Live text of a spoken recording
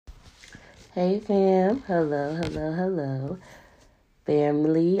Hey fam, hello.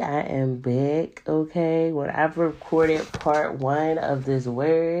 Family, I am back, okay? When I've recorded part 1 of this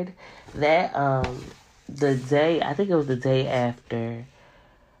word, that the day, I think it was the day after,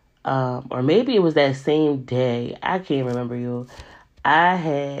 or maybe it was that same day, I can't remember you. I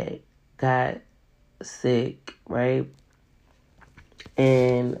had got sick, right?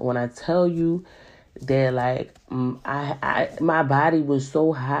 And when I tell you that like my body was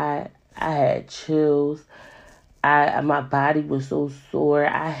so hot, I had chills. My body was so sore.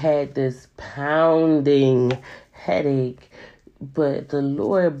 I had this pounding headache, but the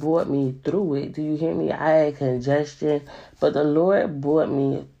Lord brought me through it. Do you hear me? I had congestion, but the Lord brought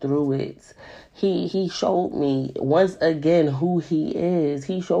me through it. He showed me once again who he is.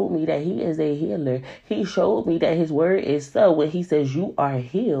 He showed me that he is a healer. He showed me that his word is so when he says you are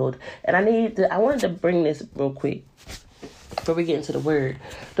healed. And I wanted to bring this real quick before we get into the word.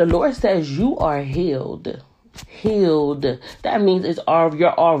 The Lord says you are healed. That means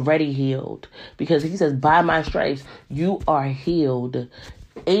you're already healed, because he says by my stripes you are healed.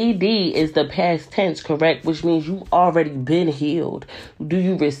 AD is the past tense, correct? Which means you've already been healed. Do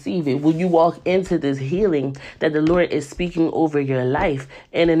you receive it? Will you walk into this healing that the Lord is speaking over your life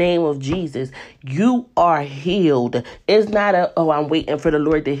in the name of Jesus? You are healed. It's not I'm waiting for the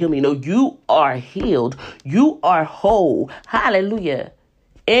Lord to heal me. No, you are healed. You are whole. Hallelujah.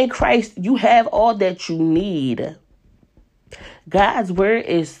 In Christ, you have all that you need. God's word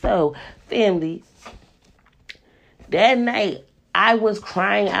is so. Family, that night, I was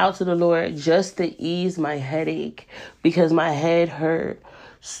crying out to the Lord just to ease my headache because my head hurt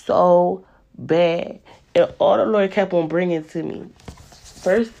so bad. And all the Lord kept on bringing to me.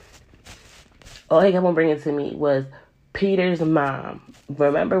 First, all he kept on bringing to me was Peter's mom.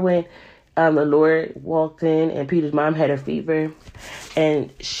 Remember when the Lord walked in and Peter's mom had a fever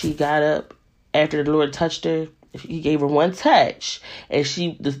and she got up after the Lord touched her? He gave her one touch and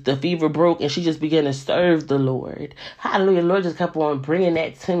the fever broke and she just began to serve the Lord. Hallelujah. The Lord just kept on bringing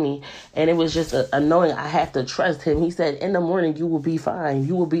that to me. And it was just a knowing I have to trust him. He said, in the morning, you will be fine.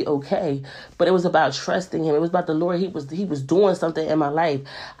 You will be okay. But it was about trusting him. It was about the Lord. He was doing something in my life.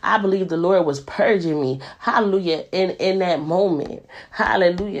 I believe the Lord was purging me. Hallelujah. In that moment.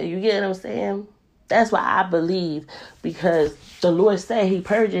 Hallelujah. You get what I'm saying? That's why I believe, because the Lord said he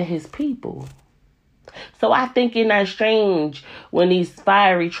purging his people. So I think it's not strange when these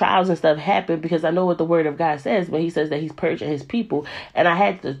fiery trials and stuff happen, because I know what the word of God says when he says that he's purging his people. And I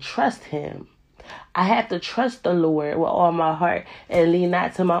had to trust him. I had to trust the Lord with all my heart and lean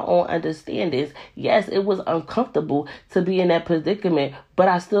not to my own understandings. Yes, it was uncomfortable to be in that predicament, but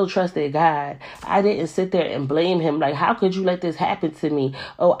I still trusted God. I didn't sit there and blame him like, how could you let this happen to me?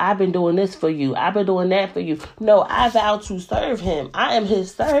 Oh, I've been doing this for you. I've been doing that for you. No, I vowed to serve him. I am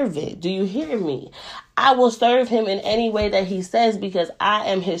his servant. Do you hear me? I will serve him in any way that he says, because I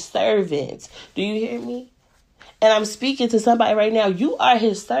am his servant. Do you hear me? And I'm speaking to somebody right now. You are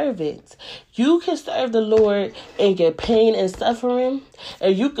his servant. You can serve the Lord in your pain and suffering.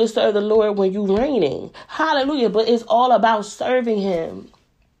 And you can serve the Lord when you're reigning. Hallelujah. But it's all about serving him.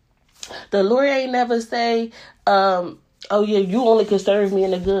 The Lord ain't never say, oh yeah, you only can serve me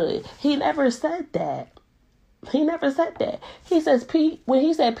in the good. He never said that. He never said that. He says, when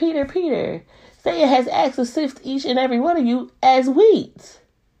he said, Peter, Satan has asked to sift each and every one of you as wheat.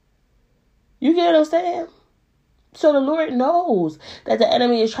 You get what I'm saying? So the Lord knows that the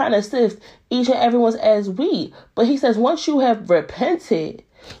enemy is trying to sift each and everyone's as wheat. But he says, once you have repented,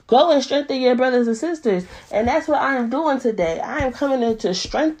 go and strengthen your brothers and sisters. And that's what I am doing today. I am coming in to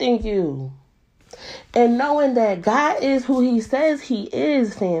strengthen you. And knowing that God is who he says he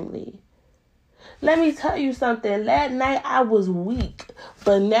is, family. Let me tell you something. That night I was weak,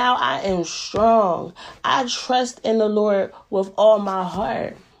 but now I am strong. I trust in the Lord with all my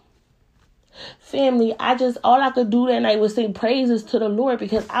heart. Family, all I could do that night was sing praises to the Lord,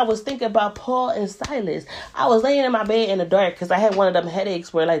 because I was thinking about Paul and Silas. I was laying in my bed in the dark because I had one of them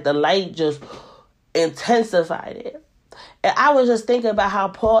headaches where like the light just intensified it. And I was just thinking about how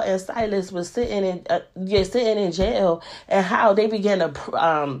Paul and Silas was sitting in jail, and how they began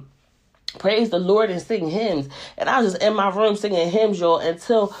to praise the Lord and sing hymns. And I was just in my room singing hymns, y'all,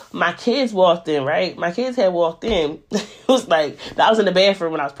 until my kids walked in, right? My kids had walked in. It was like, I was in the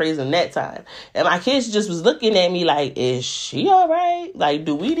bathroom when I was praising that time. And my kids just was looking at me like, is she all right? Like,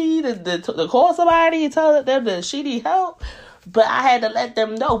 do we need to call somebody and tell them that she need help? But I had to let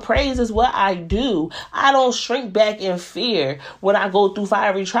them know praise is what I do. I don't shrink back in fear when I go through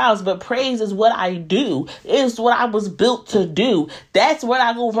fiery trials, but praise is what I do. It's what I was built to do. That's what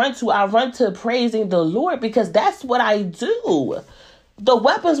I go run to. I run to praising the Lord, because that's what I do. The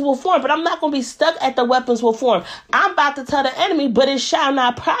weapons will form, but I'm not going to be stuck at the weapons will form. I'm about to tell the enemy, but it shall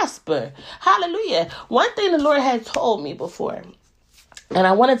not prosper. Hallelujah. One thing the Lord had told me before, and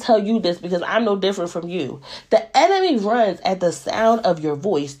I want to tell you this because I'm no different from you. The enemy runs at the sound of your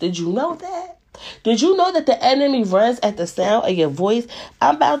voice. Did you know that? Did you know that the enemy runs at the sound of your voice?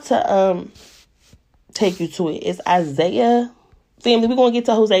 I'm about to take you to it. It's Isaiah. Family, we're going to get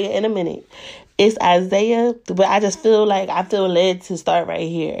to Hosea in a minute. It's Isaiah, but I just feel like I feel led to start right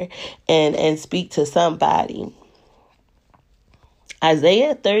here and speak to somebody.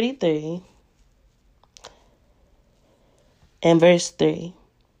 Isaiah 33 and verse 3.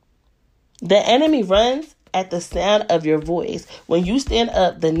 The enemy runs at the sound of your voice. When you stand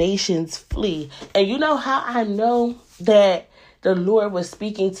up, the nations flee. And you know how I know that the Lord was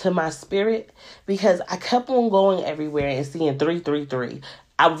speaking to my spirit? Because I kept on going everywhere and seeing 333.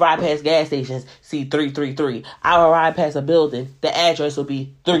 I would ride past gas stations, see 333. I would ride past a building, the address would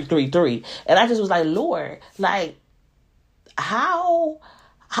be 333. And I just was like, Lord, like, how?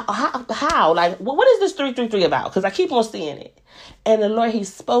 Like, what is this 333 about? Because I keep on seeing it. And the Lord, He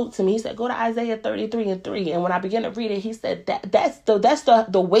spoke to me. He said, go to Isaiah 33 and 3. And when I began to read it, He said, that's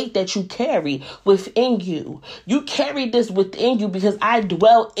the weight that you carry within you. You carry this within you because I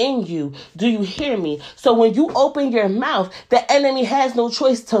dwell in you. Do you hear me? So when you open your mouth, the enemy has no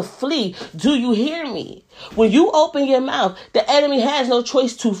choice to flee. Do you hear me? When you open your mouth, the enemy has no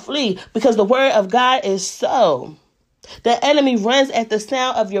choice to flee because the word of God is so. The enemy runs at the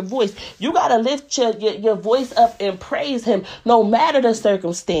sound of your voice. You got to lift your voice up and praise Him no matter the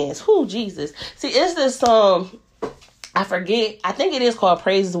circumstance. Who, Jesus? See, it's this song, I forget. I think it is called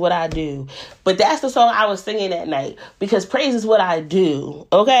Praise is What I Do. But that's the song I was singing that night because praise is what I do.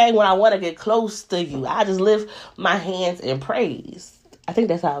 Okay? When I want to get close to you, I just lift my hands and praise. I think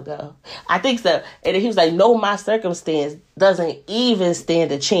that's how it go. I think so. And he was like, no, my circumstance doesn't even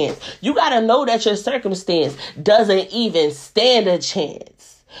stand a chance. You got to know that your circumstance doesn't even stand a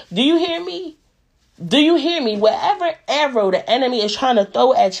chance. Do you hear me? Do you hear me? Whatever arrow the enemy is trying to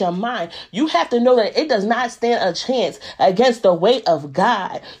throw at your mind, you have to know that it does not stand a chance against the weight of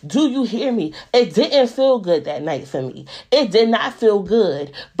God. Do you hear me? It didn't feel good that night for me. It did not feel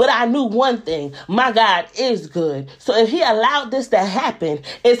good. But I knew one thing. My God is good. So if He allowed this to happen,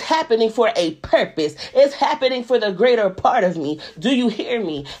 it's happening for a purpose. It's happening for the greater part of me. Do you hear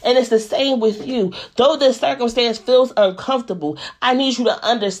me? And it's the same with you. Though this circumstance feels uncomfortable, I need you to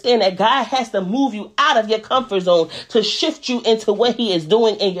understand that God has to move you out of your comfort zone to shift you into what He is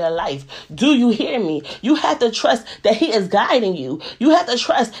doing in your life. Do you hear me? You have to trust that He is guiding you. You have to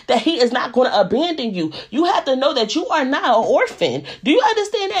trust that He is not going to abandon you. You have to know that you are not an orphan. Do you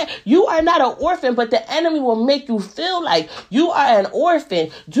understand that? You are not an orphan, but the enemy will make you feel like you are an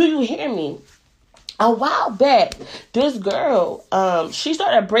orphan. Do you hear me? A while back, this girl, she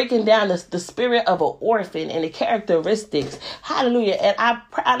started breaking down the spirit of an orphan and the characteristics. Hallelujah. And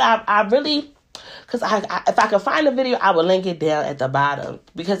I really, because if I could find the video, I would link it down at the bottom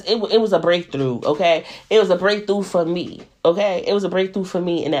because it was a breakthrough, okay? It was a breakthrough for me, okay? It was a breakthrough for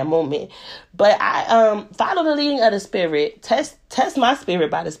me in that moment. But I follow the leading of the Spirit, test my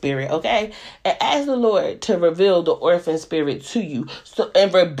spirit by the Spirit, okay? And ask the Lord to reveal the orphan spirit to you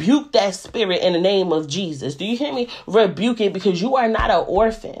and rebuke that spirit in the name of Jesus. Do you hear me? Rebuke it because you are not an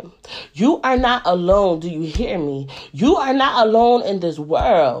orphan. You are not alone. Do you hear me? You are not alone in this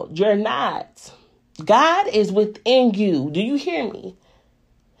world. You're not. God is within you. Do you hear me?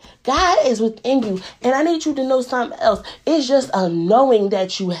 God is within you. And I need you to know something else. It's just a knowing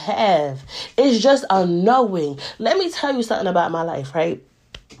that you have. It's just a knowing. Let me tell you something about my life, right?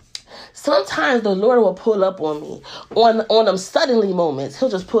 Sometimes the Lord will pull up on me on them suddenly moments. He'll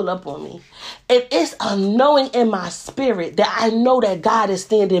just pull up on me. And it's a knowing in my spirit that I know that God is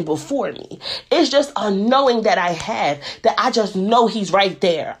standing before me. It's just a knowing that I have, that I just know He's right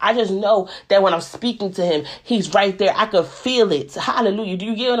there. I just know that when I'm speaking to Him, He's right there. I could feel it. Hallelujah. Do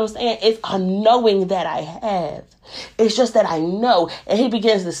you get what I'm saying? It's a knowing that I have. It's just that I know. And He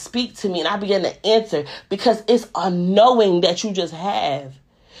begins to speak to me and I begin to answer because it's a knowing that you just have.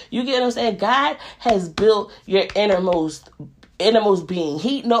 You get what I'm saying? God has built your innermost being.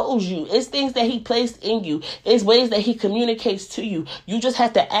 He knows you. It's things that He placed in you. It's ways that He communicates to you. You just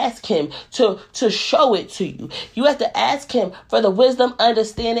have to ask Him to show it to you. You have to ask Him for the wisdom,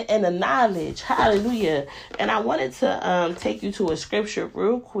 understanding, and the knowledge. Hallelujah. And I wanted to take you to a scripture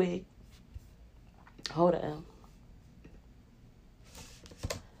real quick. Hold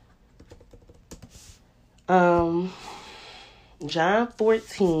on. John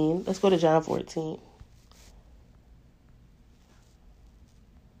 14. Let's go to John 14.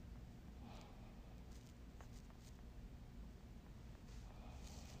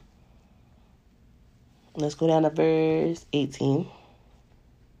 Let's go down to verse 18.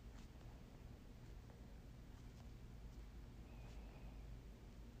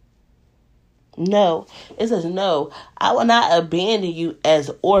 No, it says, no, I will not abandon you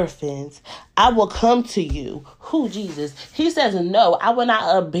as orphans. I will come to you. Who, Jesus? He says, no, I will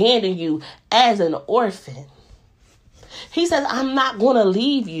not abandon you as an orphan. He says, I'm not going to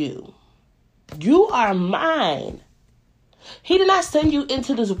leave you. You are mine. He did not send you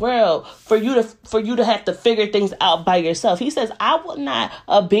into this world for you to have to figure things out by yourself. He says, I will not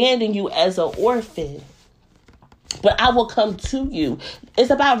abandon you as an orphan, but I will come to you. It's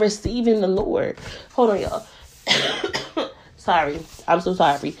about receiving the Lord. Hold on, y'all. Sorry. I'm so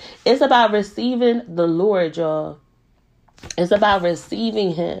sorry. It's about receiving the Lord, y'all. It's about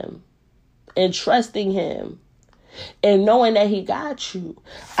receiving him and trusting him and knowing that he got you.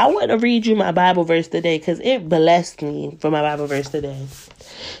 I want to read you my Bible verse today because it blessed me for my Bible verse today.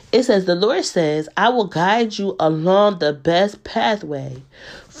 It says, the Lord says, I will guide you along the best pathway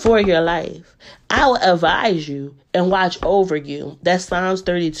for your life. I will advise you and watch over you. That's Psalms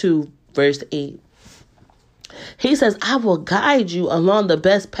 32, verse 8. He says, I will guide you along the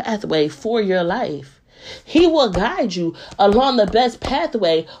best pathway for your life. He will guide you along the best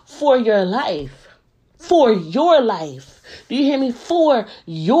pathway for your life. For your life. Do you hear me? For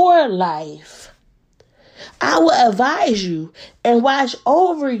your life. I will advise you and watch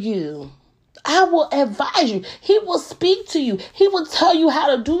over you. I will advise you. He will speak to you. He will tell you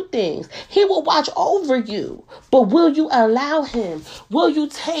how to do things. He will watch over you. But will you allow him? Will you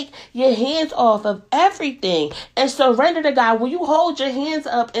take your hands off of everything and surrender to God? Will you hold your hands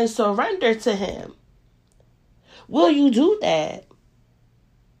up and surrender to him? Will you do that?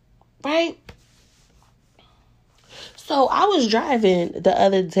 Right? So I was driving the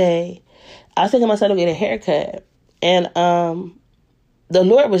other day. I was taking my son to get a haircut. And the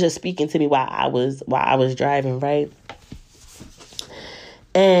Lord was just speaking to me while I was driving, right?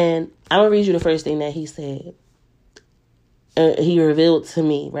 And I'm going to read you the first thing that he said. He revealed to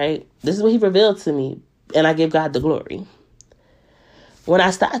me, right? This is what he revealed to me. And I give God the glory. When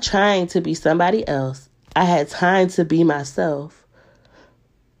I stopped trying to be somebody else, I had time to be myself.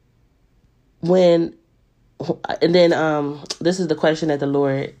 And then this is the question that the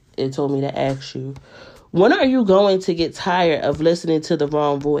Lord told me to ask you. When are you going to get tired of listening to the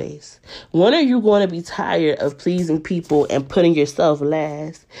wrong voice? When are you going to be tired of pleasing people and putting yourself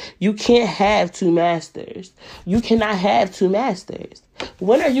last? You can't have two masters. You cannot have two masters.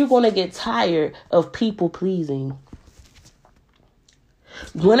 When are you going to get tired of people pleasing?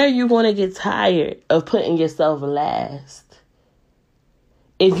 When are you going to get tired of putting yourself last?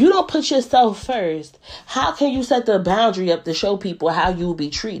 If you don't put yourself first, how can you set the boundary up to show people how you will be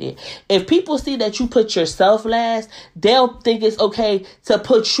treated? If people see that you put yourself last, they'll think it's okay to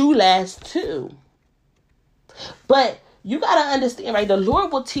put you last too. But you got to understand, right? The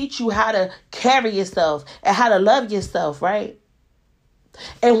Lord will teach you how to carry yourself and how to love yourself, right?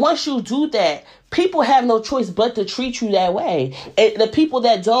 And once you do that, people have no choice but to treat you that way. And the people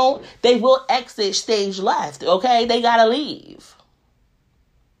that don't, they will exit stage left, okay? They got to leave.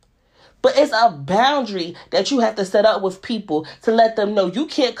 But it's a boundary that you have to set up with people to let them know you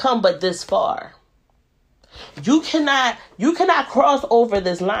can't come but this far. You cannot cross over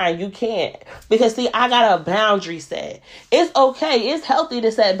this line. You can't. Because see, I got a boundary set. It's okay. It's healthy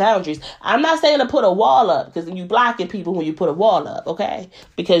to set boundaries. I'm not saying to put a wall up because you blocking people when you put a wall up, okay?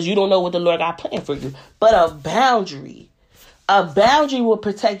 Because you don't know what the Lord got planned for you. But a boundary will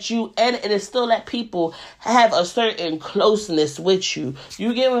protect you and it still let people have a certain closeness with you.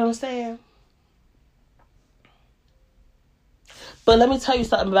 You get what I'm saying? But let me tell you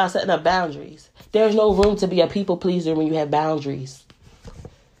something about setting up boundaries. There's no room to be a people pleaser when you have boundaries.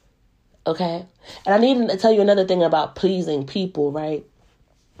 Okay? And I need to tell you another thing about pleasing people, right?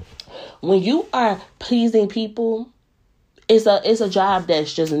 When you are pleasing people, it's a job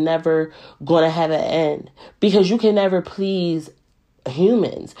that's just never going to have an end because you can never please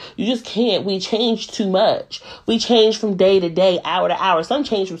humans. You just can't. We change too much. We change from day to day, hour to hour. Some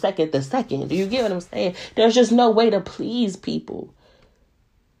change from second to second. Do you get what I'm saying? There's just no way to please people.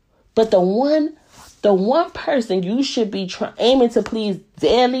 But the one person you should be aiming to please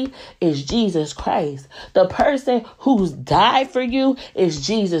daily is Jesus Christ. The person who's died for you is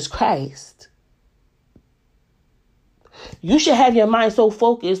Jesus Christ. You should have your mind so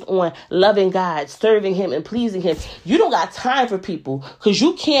focused on loving God, serving him, and pleasing him. You don't got time for people because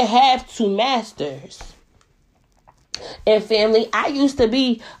you can't have two masters. And family, I used to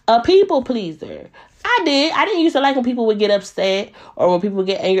be a people pleaser. I didn't used to like when people would get upset or when people would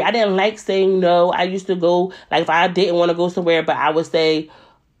get angry. I didn't like saying no. I used to go, like if I didn't want to go somewhere, but I would say,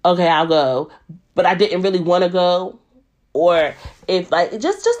 okay, I'll go. but I didn't really want to go. Or if I was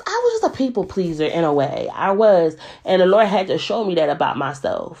just a people pleaser in a way. I was. And the Lord had to show me that about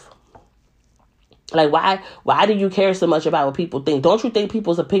myself. Like, why do you care so much about what people think? Don't you think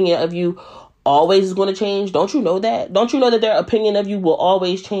people's opinion of you always is going to change? Don't you know that? Don't you know that their opinion of you will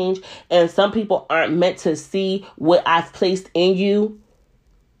always change? And some people aren't meant to see what I've placed in you.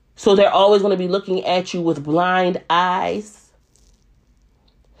 So they're always going to be looking at you with blind eyes.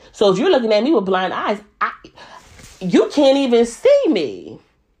 So if you're looking at me with blind eyes, you can't even see me.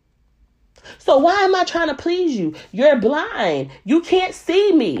 So why am I trying to please you? You're blind. You can't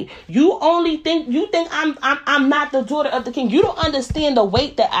see me. You think I'm not the daughter of the king. You don't understand the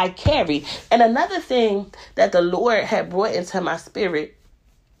weight that I carry. And another thing that the Lord had brought into my spirit,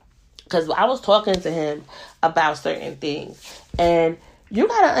 because I was talking to him about certain things, and you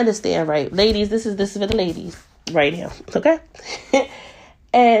gotta understand, right, ladies? This is for the ladies right here, okay?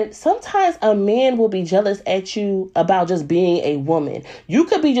 And sometimes a man will be jealous at you about just being a woman. You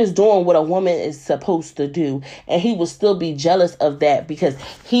could be just doing what a woman is supposed to do, and he will still be jealous of that because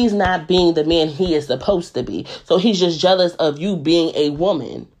he's not being the man he is supposed to be. So he's just jealous of you being a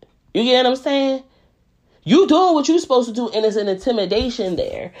woman. You get what I'm saying? You doing what you're supposed to do, and it's an intimidation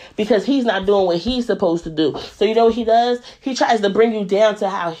there because he's not doing what he's supposed to do. So you know what he does? He tries to bring you down to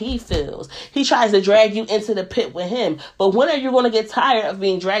how he feels. He tries to drag you into the pit with him. But when are you going to get tired of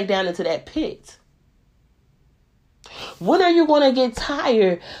being dragged down into that pit? When are you going to get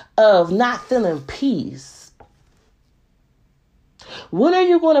tired of not feeling peace? When are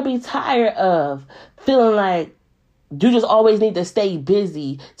you going to be tired of feeling like you just always need to stay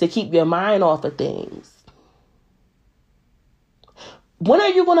busy to keep your mind off of things? When are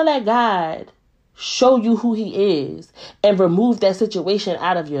you going to let God show you who he is and remove that situation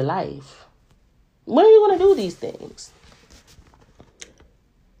out of your life? When are you going to do these things?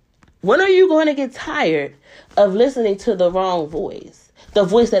 When are you going to get tired of listening to the wrong voice? The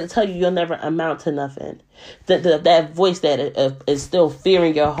voice that will tell you you'll never amount to nothing. That voice that is still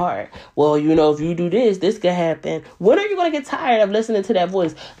fearing your heart. Well, you know, if you do this could happen. When are you going to get tired of listening to that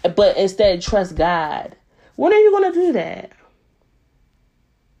voice, but instead trust God? When are you going to do that?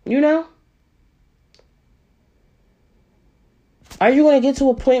 You know? Are you going to get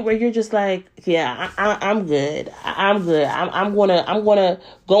to a point where you're just like, yeah, I'm good. I'm good. I'm gonna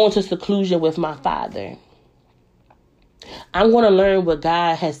go into seclusion with my Father. I'm going to learn what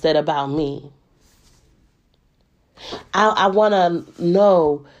God has said about me. I want to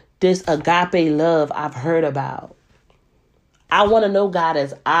know this agape love I've heard about. I want to know God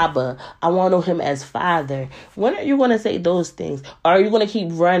as Abba. I want to know him as Father. When are you going to say those things? Or are you going to keep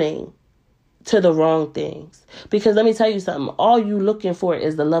running to the wrong things? Because let me tell you something. All you looking for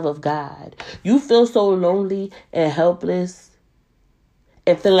is the love of God. You feel so lonely and helpless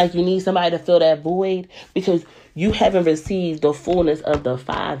and feel like you need somebody to fill that void because you haven't received the fullness of the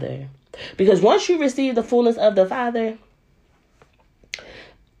Father. Because once you receive the fullness of the Father,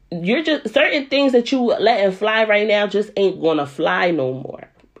 you're just certain things that you letting fly right now just ain't gonna fly no more.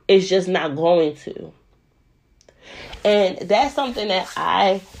 It's just not going to. And that's something that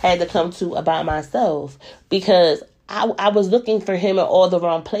I had to come to about myself because I was looking for him in all the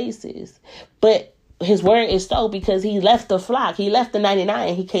wrong places. But his word is so because he left the flock. He left the 99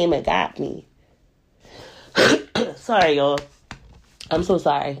 and he came and got me. Sorry, y'all. I'm so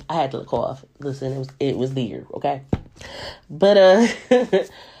sorry. I had to cough. Listen, it was weird, okay? But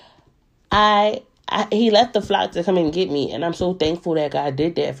he left the flock to come and get me, and I'm so thankful that God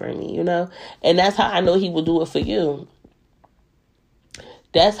did that for me, you know? And that's how I know he will do it for you.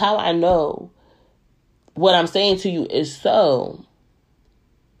 That's how I know what I'm saying to you is so.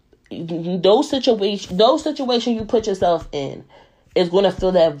 Those situations you put yourself in is going to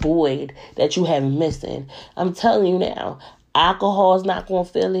fill that void that you have missing. I'm telling you now, alcohol is not going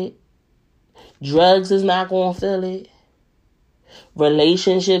to fill it. Drugs is not going to fill it.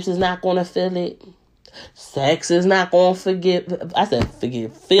 Relationships is not going to fill it. Sex is not going to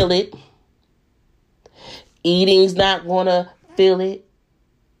fill it. Eating's not going to fill it.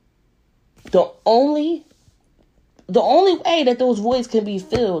 The only way that those voids can be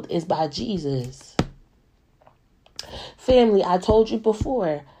filled is by Jesus. Family, I told you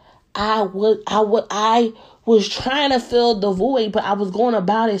before, I was trying to fill the void, but I was going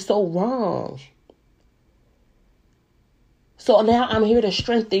about it so wrong. So now I'm here to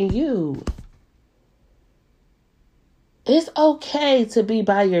strengthen you. It's okay to be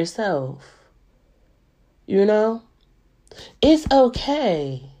by yourself. You know? It's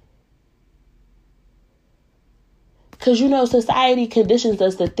okay. Because, you know, society conditions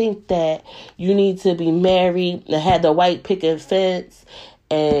us to think that you need to be married and have the white picket fence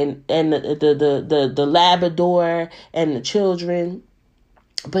and the Labrador and the children.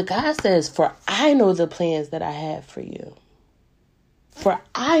 But God says, for I know the plans that I have for you. For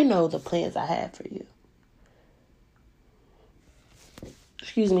I know the plans I have for you.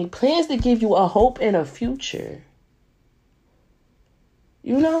 Excuse me, plans to give you a hope and a future.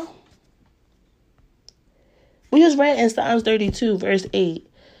 You know? We just read in Psalms 32, verse 8.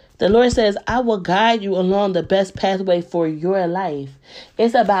 The Lord says, I will guide you along the best pathway for your life.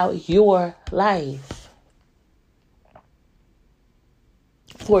 It's about your life.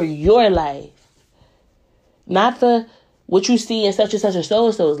 For your life. Not for what you see in such and such a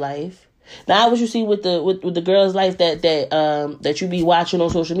so-and-so's life. Not what you see with the girl's life that you be watching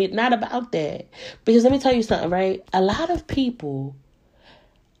on social media. Not about that. Because let me tell you something, right? A lot of people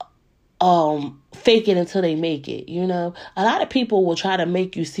fake it until they make it, you know? A lot of people will try to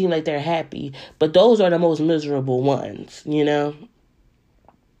make you seem like they're happy, but those are the most miserable ones, you know?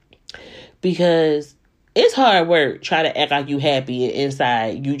 Because it's hard work trying to act like you happy and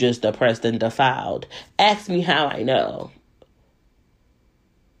inside you just depressed and defiled. Ask me how I know.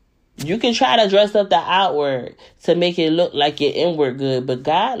 You can try to dress up the outward to make it look like your inward good, but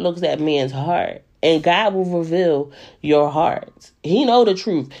God looks at man's heart. And God will reveal your heart. He know the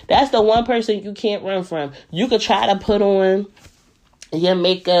truth. That's the one person you can't run from. You could try to put on your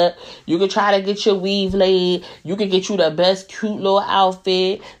makeup. You could try to get your weave laid. You could get you the best cute little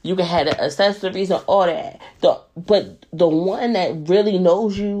outfit. You can have the accessories and all that. But the one that really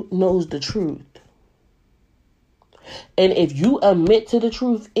knows you knows the truth. And if you admit to the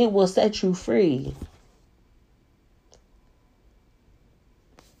truth, it will set you free.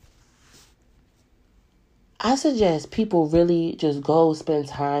 I suggest people really just go spend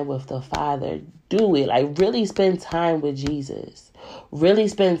time with the Father. Do it. Like, really spend time with Jesus. Really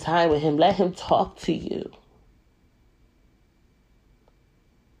spend time with him. Let him talk to you.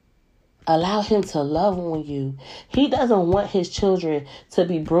 Allow him to love on you. He doesn't want his children to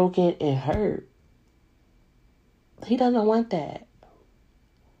be broken and hurt. He doesn't want that.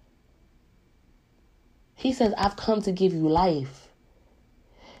 He says, I've come to give you life.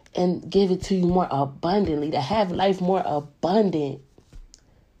 And give it to you more abundantly. To have life more abundant.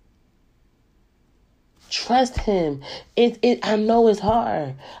 Trust him. I know it's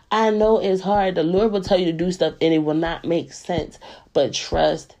hard. I know it's hard. The Lord will tell you to do stuff and it will not make sense. But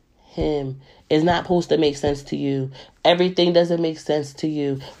trust him. It's not supposed to make sense to you. Everything doesn't make sense to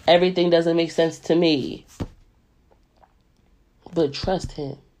you. Everything doesn't make sense to me. But trust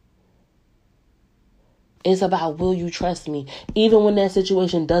him. It's about, will you trust me? Even when that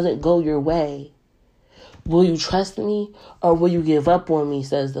situation doesn't go your way. Will you trust me or will you give up on me,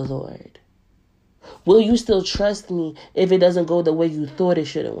 says the Lord? Will you still trust me if it doesn't go the way you thought it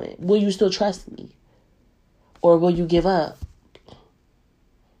should have went? Will you still trust me? Or will you give up?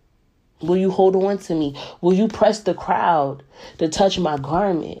 Will you hold on to me? Will you press the crowd to touch my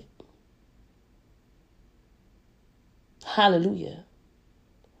garment? Hallelujah.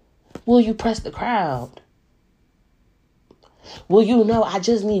 Will you press the crowd? Will you know I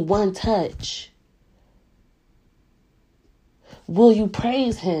just need one touch? Will you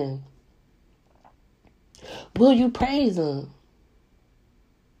praise him? Will you praise him?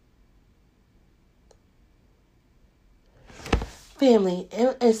 Family,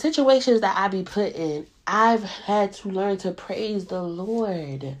 in situations that I be put in, I've had to learn to praise the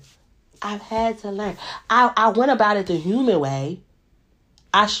Lord. I've had to learn. I went about it the human way.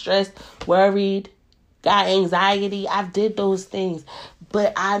 I stressed, worried, got anxiety. I did those things.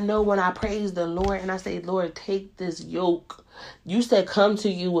 But I know when I praise the Lord and I say, Lord, take this yoke. You said, come to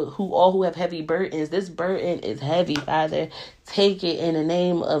you all who have heavy burdens. This burden is heavy, Father. Take it in the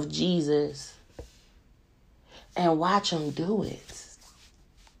name of Jesus. And watch him do it.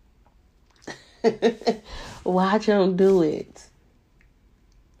 Watch him do it.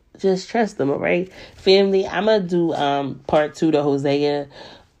 Just trust him, all right? Family, I'm going to do part 2 to Hosea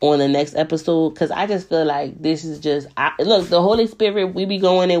on the next episode, because I just feel like this is just... look, the Holy Spirit, we be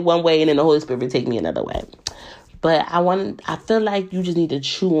going in one way, and then the Holy Spirit take me another way. But I feel like you just need to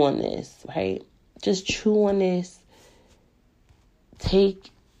chew on this, right? Just chew on this.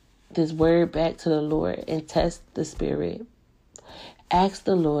 Take this word back to the Lord and test the Spirit. Ask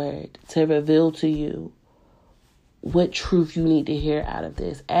the Lord to reveal to you what truth you need to hear out of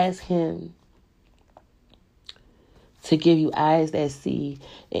this. Ask him to give you eyes that see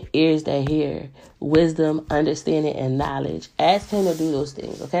and ears that hear, wisdom, understanding, and knowledge. Ask him to do those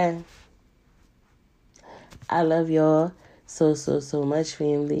things, okay? I love y'all so much,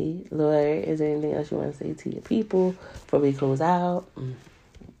 family. Lord, is there anything else you want to say to your people before we close out?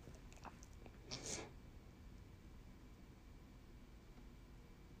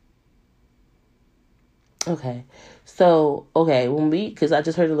 Okay. So, because I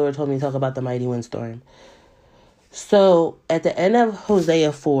just heard the Lord told me to talk about the mighty windstorm. So, at the end of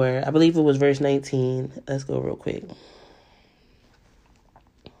Hosea 4, I believe it was verse 19. Let's go real quick.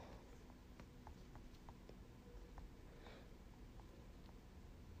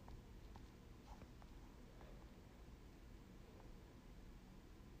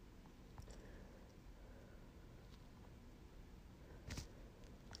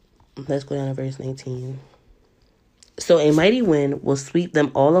 Let's go down to verse 19. So a mighty wind will sweep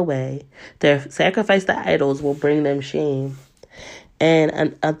them all away. Their sacrifice to idols will bring them shame. And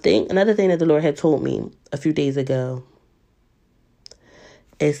another thing that the Lord had told me a few days ago,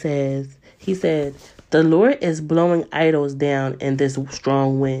 he said, the Lord is blowing idols down in this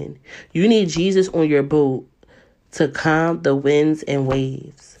strong wind. You need Jesus on your boat to calm the winds and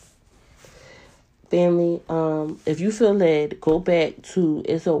waves. Family, if you feel led, go back to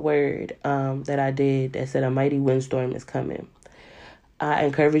It's a Word that I did that said a mighty windstorm is coming. I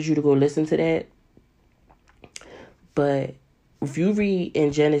encourage you to go listen to that. But if you read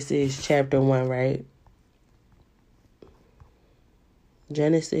in Genesis chapter 1, right?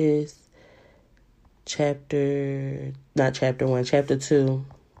 Genesis chapter 2,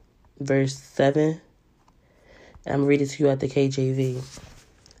 verse 7. I'm going to read it to you at the KJV.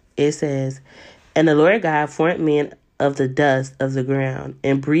 It says, and the Lord God formed man of the dust of the ground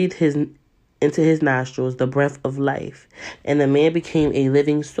and breathed into his nostrils the breath of life, and the man became a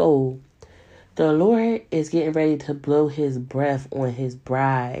living soul. The Lord is getting ready to blow his breath on his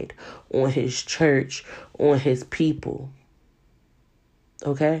bride, on his church, on his people.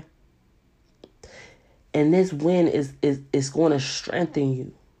 Okay? And this wind is going to strengthen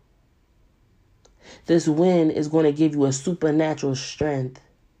you. This wind is going to give you a supernatural strength.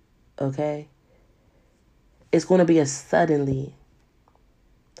 Okay? It's going to be a suddenly.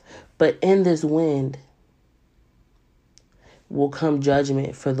 But in this wind will come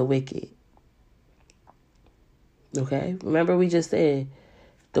judgment for the wicked. Okay? Remember we just said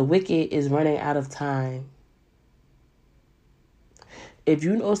the wicked is running out of time. If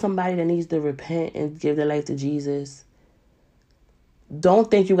you know somebody that needs to repent and give their life to Jesus,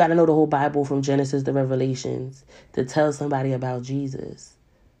 don't think you got to know the whole Bible from Genesis to Revelations to tell somebody about Jesus.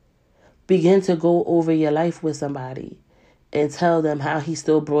 Begin to go over your life with somebody and tell them how he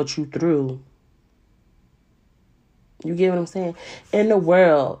still brought you through. You get what I'm saying? In the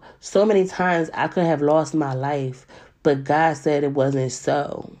world, so many times I could have lost my life, but God said it wasn't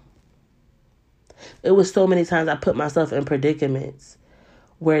so. It was so many times I put myself in predicaments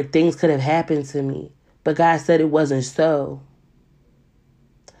where things could have happened to me, but God said it wasn't so.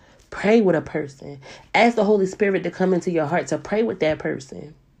 Pray with a person. Ask the Holy Spirit to come into your heart to pray with that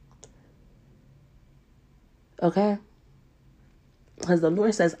person. Okay? Because the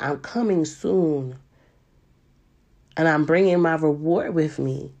Lord says, I'm coming soon. And I'm bringing my reward with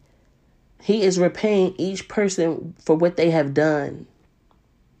me. He is repaying each person for what they have done.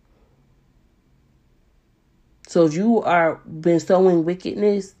 So if you are been sowing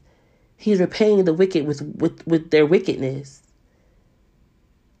wickedness, he's repaying the wicked with their wickedness.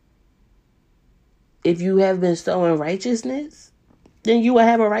 If you have been sowing righteousness, then you will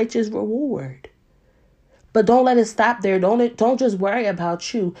have a righteous reward. But don't let it stop there. Don't just worry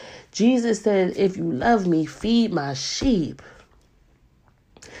about you. Jesus said, if you love me, feed my sheep.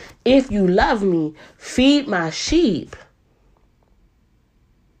 If you love me, feed my sheep.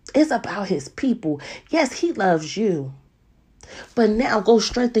 It's about his people. Yes, he loves you. But now go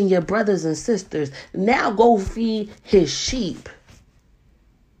strengthen your brothers and sisters. Now go feed his sheep.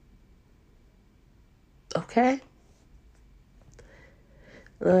 Okay?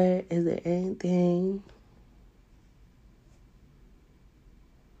 Lord, is there anything?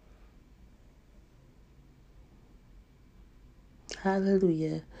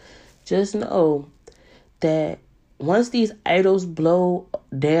 Hallelujah. Just know that once these idols blow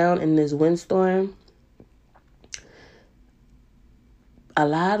down in this windstorm, a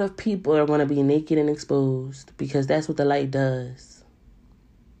lot of people are going to be naked and exposed because that's what the light does.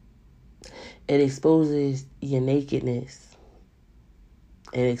 It exposes your nakedness.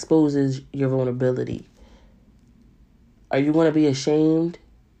 It exposes your vulnerability. Are you going to be ashamed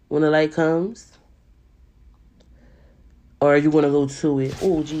when the light comes? Or are you going to go to it?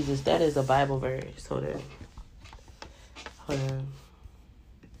 Oh, Jesus, that is a Bible verse. Hold on. Hold on.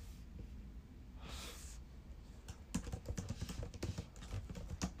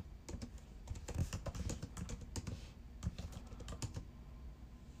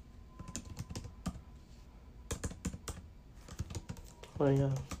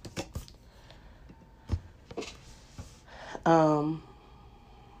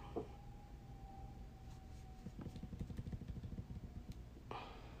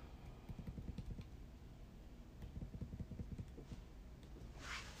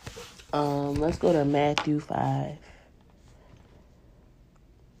 Let's go to Matthew 5.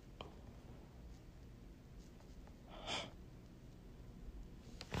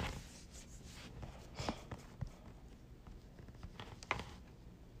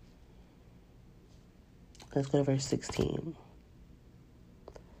 Let's go to verse 16.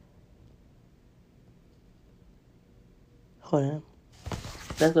 Hold on.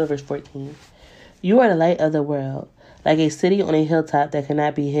 Let's go to verse 14. You are the light of the world, like a city on a hilltop that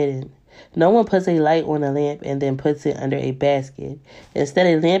cannot be hidden. No one puts a light on a lamp and then puts it under a basket. Instead,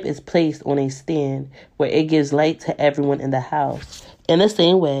 a lamp is placed on a stand where it gives light to everyone in the house. In the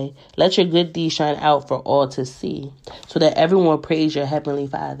same way, let your good deeds shine out for all to see, so that everyone will praise your heavenly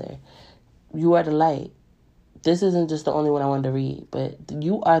Father. You are the light. This isn't just the only one I wanted to read, but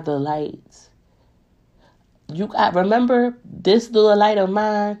you are the light. Remember this little light of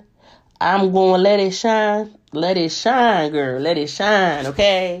mine? I'm going to let it shine. Let it shine, girl. Let it shine,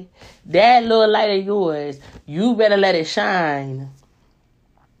 okay? That little light of yours, you better let it shine.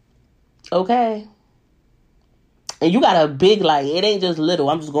 Okay? And you got a big light. It ain't just little.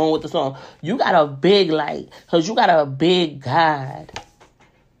 I'm just going with the song. You got a big light because you got a big God.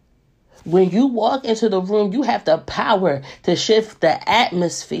 When you walk into the room, you have the power to shift the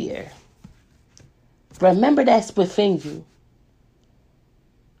atmosphere. Remember that's within you.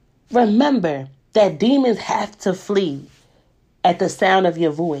 Remember that demons have to flee at the sound of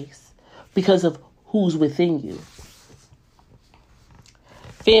your voice because of who's within you.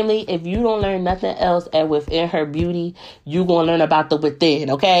 Family, if you don't learn nothing else at Within Her Beauty, you're going to learn about the within,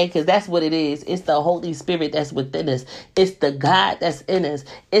 okay? Because that's what it is. It's the Holy Spirit that's within us. It's the God that's in us.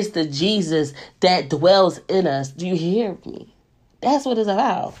 It's the Jesus that dwells in us. Do you hear me? That's what it's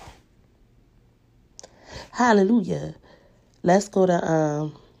about. Hallelujah. Let's go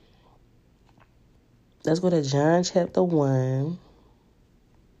to John chapter 1.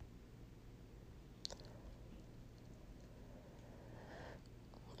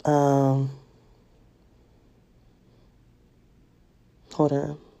 Hold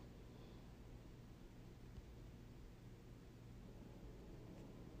on.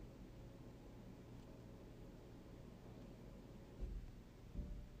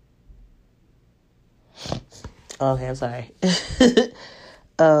 Okay, I'm sorry.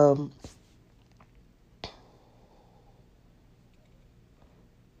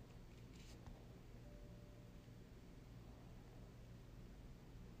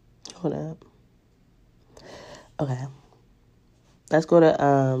 Hold up. Okay. Let's go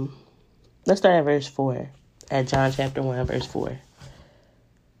to let's start at verse 4. At John chapter 1, verse 4.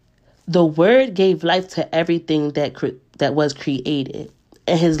 The Word gave life to everything that was created,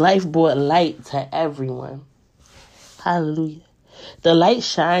 and his life brought light to everyone. Hallelujah. The light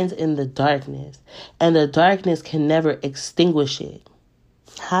shines in the darkness, and the darkness can never extinguish it.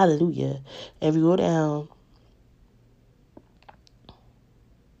 Hallelujah. If you go down,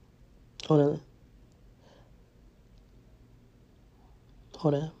 hold on.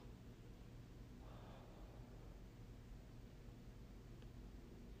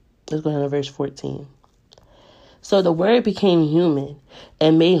 Let's go down to verse 14. So the Word became human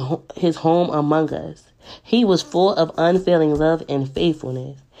and made his home among us. He was full of unfailing love and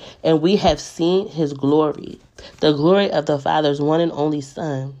faithfulness, and we have seen his glory, the glory of the Father's one and only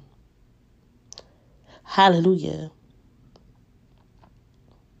Son. Hallelujah.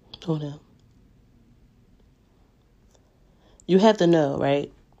 Hold on. You have to know,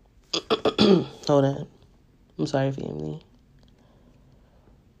 right? Hold on. I'm sorry, family.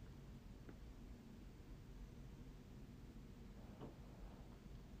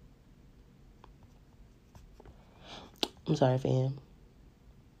 I'm sorry, fam.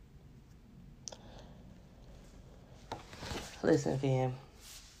 Listen, fam.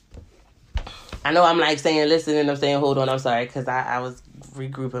 I know I'm like saying listen and I'm saying hold on. I'm sorry because I was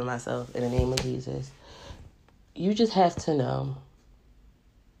regrouping myself in the name of Jesus. You just have to know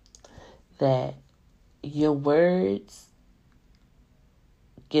that your words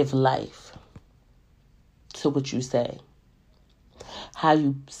give life to what you say. How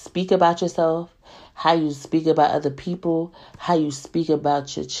you speak about yourself, how you speak about other people, how you speak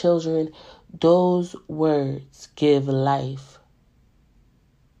about your children, those words give life.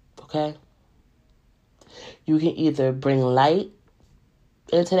 Okay? You can either bring light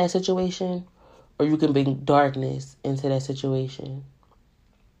into that situation or you can bring darkness into that situation.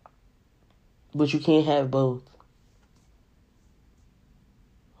 But you can't have both.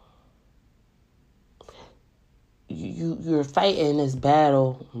 You're fighting this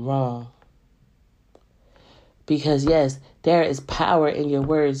battle wrong. Because yes, there is power in your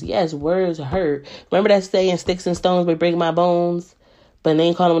words. Yes, words hurt. Remember that saying, sticks and stones may break my bones? But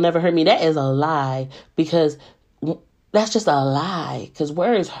name calling will never hurt me. That is a lie, because that's just a lie, because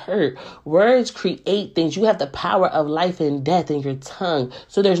words hurt. Words create things. You have the power of life and death in your tongue.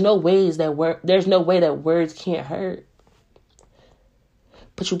 So there's no way that words can't hurt.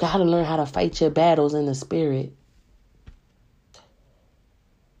 But you got to learn how to fight your battles in the spirit.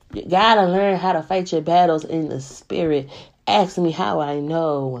 You got to learn how to fight your battles in the spirit. Ask me how I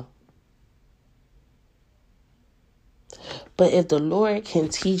know. But if the Lord can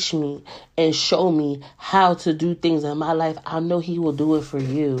teach me and show me how to do things in my life, I know he will do it for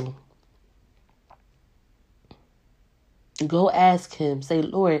you. Go ask him. Say,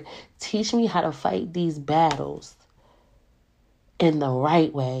 Lord, teach me how to fight these battles in the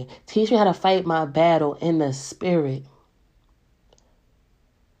right way. Teach me how to fight my battle in the spirit.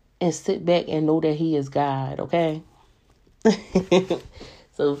 And sit back and know that he is God, okay?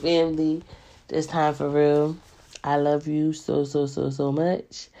 So, family, this time for real. I love you so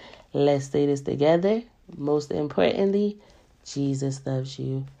much. Let's say this together. Most importantly, Jesus loves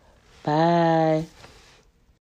you. Bye.